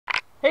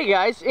Hey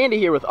guys, Andy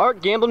here with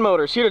Art Gamblin'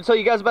 Motors, here to tell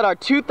you guys about our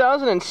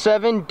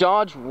 2007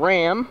 Dodge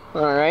Ram.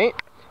 Alright,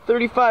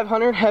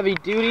 3500 heavy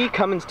duty,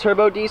 Cummins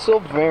turbo diesel,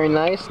 very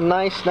nice,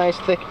 nice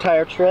thick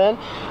tire tread.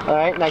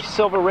 Alright, nice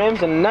silver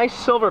rims and nice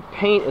silver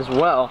paint as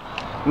well.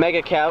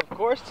 Mega cab, of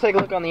course. Let's take a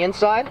look on the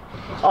inside.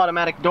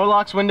 Automatic door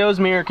locks, windows,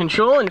 mirror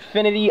control,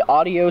 Infinity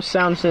audio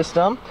sound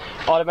system,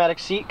 automatic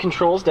seat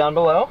controls down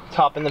below,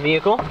 top in the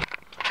vehicle.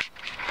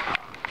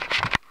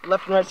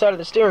 Left and right side of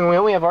the steering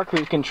wheel, we have our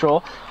cruise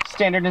control.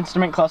 Standard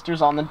instrument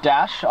clusters on the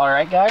dash.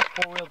 Alright guys,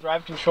 four-wheel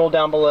drive control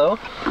down below.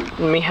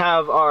 And we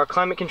have our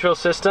climate control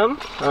system,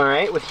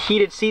 alright, with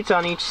heated seats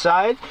on each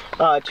side.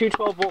 Two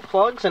 12-volt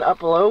plugs, and up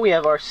below we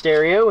have our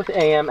stereo with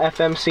AM,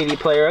 FM, CD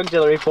player,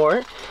 auxiliary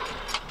port.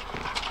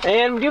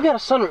 And we do got a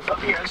sunroof up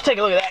here. Let's take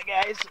a look at that,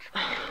 guys.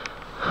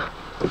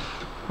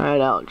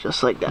 Alright, out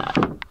just like that.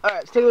 Alright,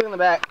 let's take a look in the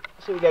back.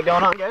 See what we got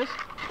going on, guys.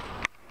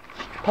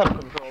 Pedal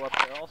control up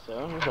there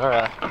also. There's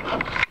our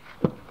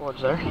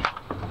boards there.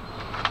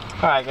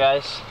 Alright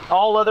guys,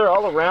 all leather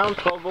all around,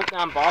 12-volt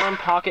down bottom,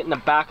 pocket in the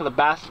back of the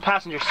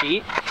passenger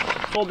seat.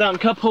 Fold down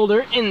cup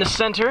holder in the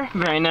center,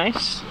 very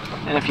nice.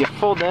 And if you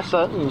fold this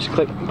up, you just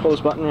click the close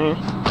button right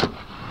here.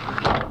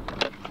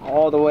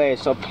 All the way,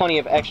 so plenty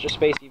of extra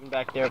space even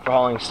back there for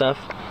hauling stuff.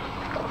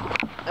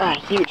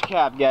 Huge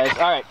cab, guys.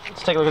 Alright,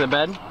 let's take a look at the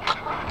bed.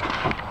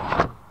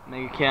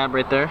 Mega cab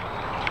right there.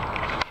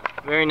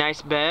 Very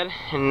nice bed,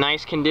 in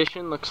nice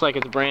condition, looks like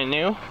it's brand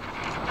new.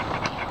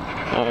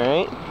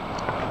 Alright.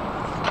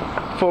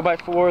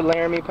 4x4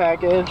 Laramie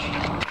package.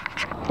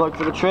 Plug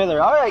for the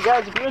trailer. Alright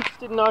guys, if you're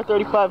interested in our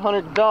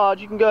 3500 Dodge,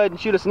 you can go ahead and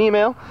shoot us an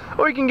email,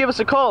 or you can give us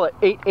a call at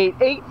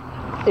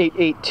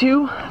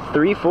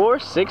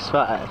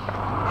 888-882-3465.